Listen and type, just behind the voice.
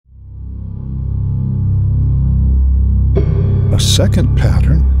second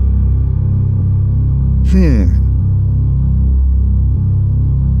pattern.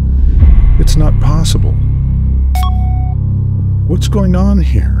 It's not possible. What's going on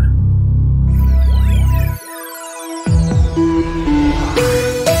here?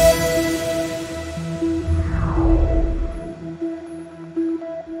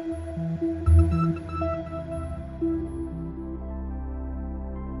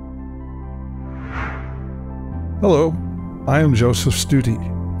 Hello, I am Joseph Stute.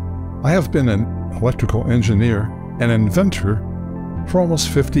 I have been an electrical engineer and inventor for almost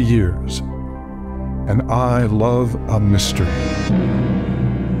 50 years, and I love a mystery.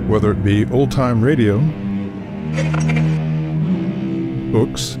 Whether it be old-time radio,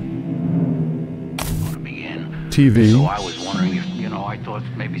 books, TV, so I was wondering if, I thought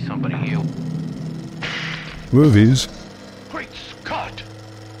maybe somebody here. Movies, Great Scott!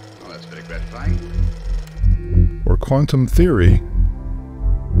 Oh, that's very gratifying. or quantum theory,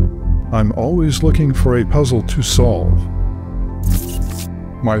 I'm always looking for a puzzle to solve.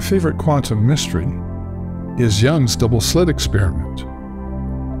 My favorite quantum mystery is Young's double-slit experiment.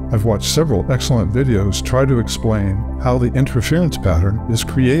 I've watched several excellent videos try to explain how the interference pattern is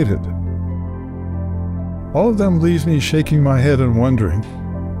created. All of them leave me shaking my head and wondering,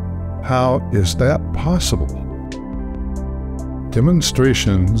 how is that possible?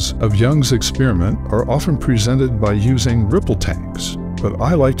 Demonstrations of Young's experiment are often presented by using ripple tanks, but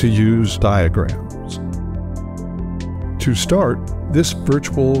I like to use diagrams. To start, this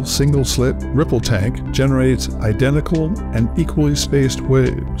virtual single-slit ripple tank generates identical and equally spaced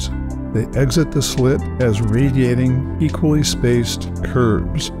waves. They exit the slit as radiating, equally spaced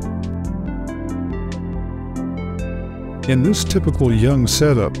curves. In this typical Young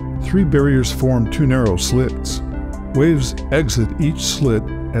setup, 3 barriers form 2 narrow slits. Waves exit each slit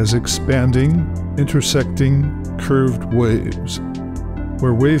as expanding, intersecting, curved waves.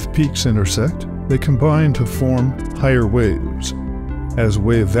 Where wave peaks intersect, they combine to form higher waves. As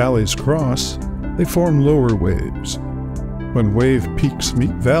wave valleys cross, they form lower waves. When wave peaks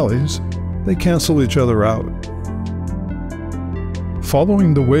meet valleys, they cancel each other out.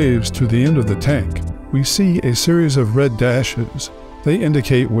 Following the waves to the end of the tank, we see a series of red dashes. They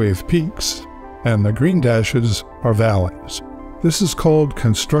indicate wave peaks, and the green dashes are valleys. This is called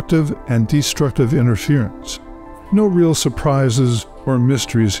constructive and destructive interference. No real surprises or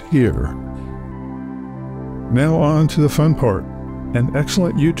mysteries here. Now on to the fun part. An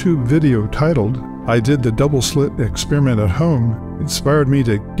excellent YouTube video titled, "I Did the Double-Slit Experiment at Home," inspired me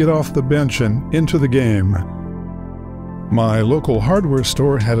to get off the bench and into the game. My local hardware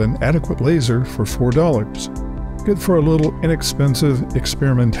store had an adequate laser for $4. Good for a little inexpensive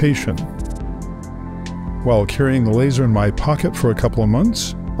experimentation. While carrying the laser in my pocket for a couple of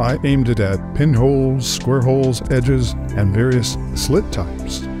months, I aimed it at pinholes, square holes, edges, and various slit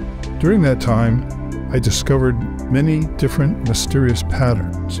types. During that time, I discovered many different mysterious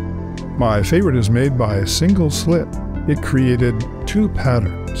patterns. My favorite is made by a single slit. It created 2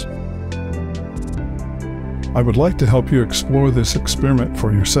 patterns. I would like to help you explore this experiment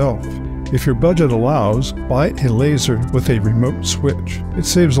for yourself. If your budget allows, buy a laser with a remote switch. It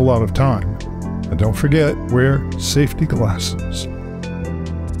saves a lot of time. And don't forget, wear safety glasses.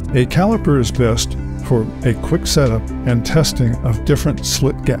 A caliper is best for a quick setup and testing of different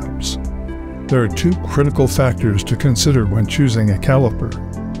slit gaps. There are 2 critical factors to consider when choosing a caliper.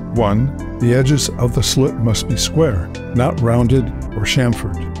 1, the edges of the slit must be square, not rounded or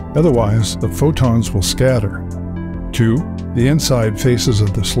chamfered. Otherwise, the photons will scatter. 2, the inside faces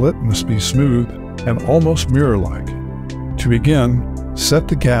of the slit must be smooth and almost mirror-like. To begin, set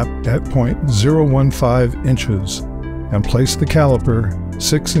the gap at 0.015 inches and place the caliper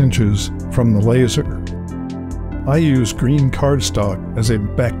 6 inches from the laser. I use green cardstock as a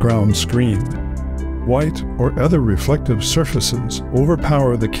background screen. White or other reflective surfaces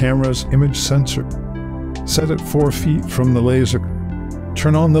overpower the camera's image sensor. Set it 4 feet from the laser.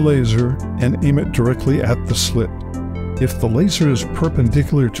 Turn on the laser and aim it directly at the slit. If the laser is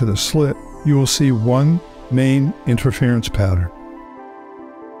perpendicular to the slit, you will see one main interference pattern.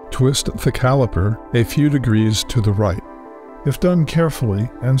 Twist the caliper a few degrees to the right. If done carefully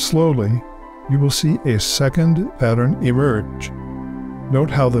and slowly, you will see a second pattern emerge. Note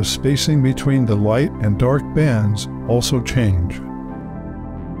how the spacing between the light and dark bands also change.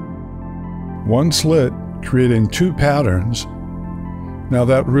 One slit creating 2 patterns. Now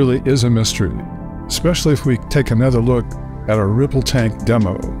that really is a mystery, especially if we take another look at our ripple tank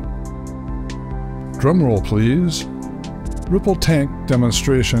demo. Drumroll please. Ripple tank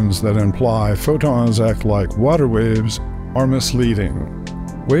demonstrations that imply photons act like water waves are misleading.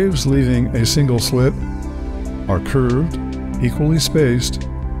 Waves leaving a single slit are curved, equally spaced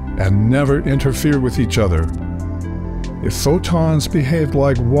and never interfere with each other. If photons behaved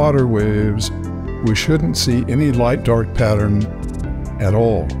like water waves, we shouldn't see any light-dark pattern at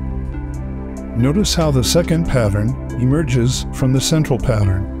all. Notice how the second pattern emerges from the central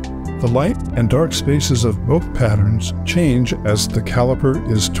pattern. The light and dark spaces of both patterns change as the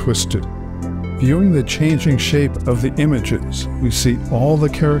caliper is twisted. Viewing the changing shape of the images, we see all the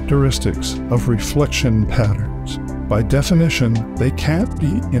characteristics of reflection patterns. By definition, they can't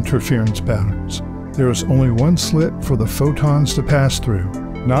be interference patterns. There is only one slit for the photons to pass through,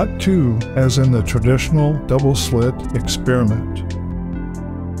 not two as in the traditional double-slit experiment.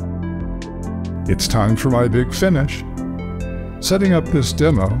 It's time for my big finish. Setting up this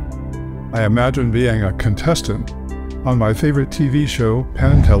demo, I imagine being a contestant on my favorite TV show,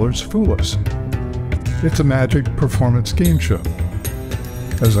 Penn & Teller's Fool Us. It's a magic performance game show.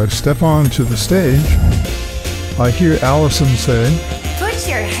 As I step onto the stage, I hear Allison say, "Put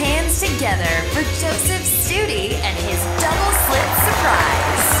your hands together for Joseph Stute and his double-slit surprise."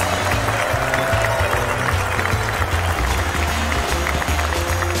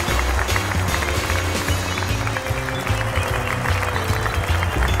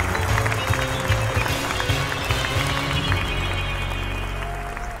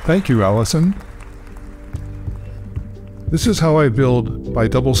 Thank you, Allison. This is how I build my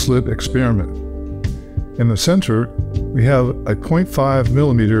double-slit experiment. In the center, we have a 0.5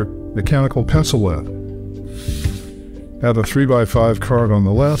 millimeter mechanical pencil lead. Add a 3x5 card on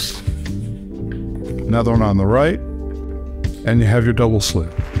the left, another one on the right, and you have your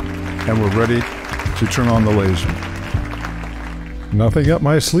double-slit. And we're ready to turn on the laser. Nothing up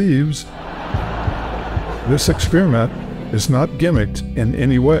my sleeves. This experiment is not gimmicked in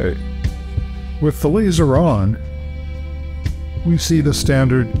any way. With the laser on, we see the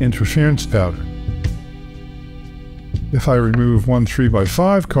standard interference pattern. If I remove one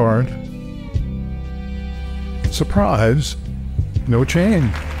 3x5 card, surprise, no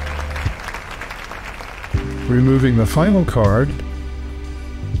change. Removing the final card,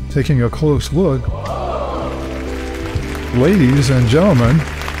 taking a close look, ladies and gentlemen,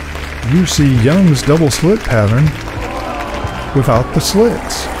 you see Young's double-slit pattern without the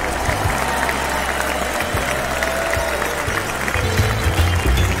slits.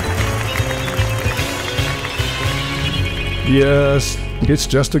 Yes, it's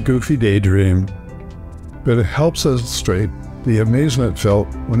just a goofy daydream, but it helps illustrate the amazement felt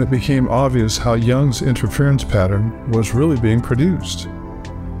when it became obvious how Young's interference pattern was really being produced.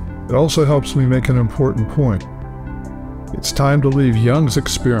 It also helps me make an important point. It's time to leave Young's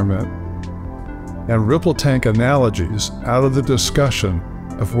experiment and ripple tank analogies out of the discussion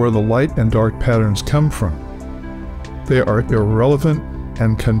of where the light and dark patterns come from. They are irrelevant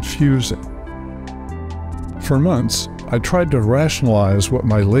and confusing. For months, I tried to rationalize what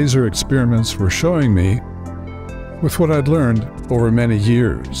my laser experiments were showing me with what I'd learned over many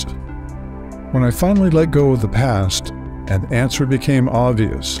years. When I finally let go of the past, an answer became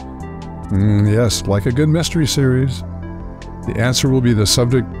obvious. Yes, like a good mystery series, the answer will be the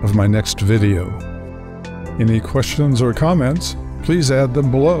subject of my next video. Any questions or comments, please add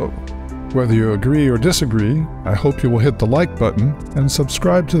them below. Whether you agree or disagree, I hope you will hit the like button and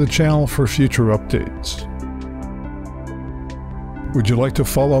subscribe to the channel for future updates. Would you like to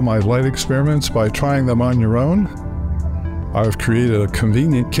follow my light experiments by trying them on your own? I've created a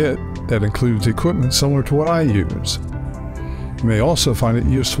convenient kit that includes equipment similar to what I use. You may also find it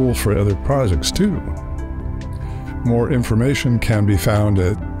useful for other projects too. More information can be found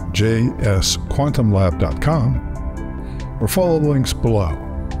at jsquantumlab.com or follow the links below.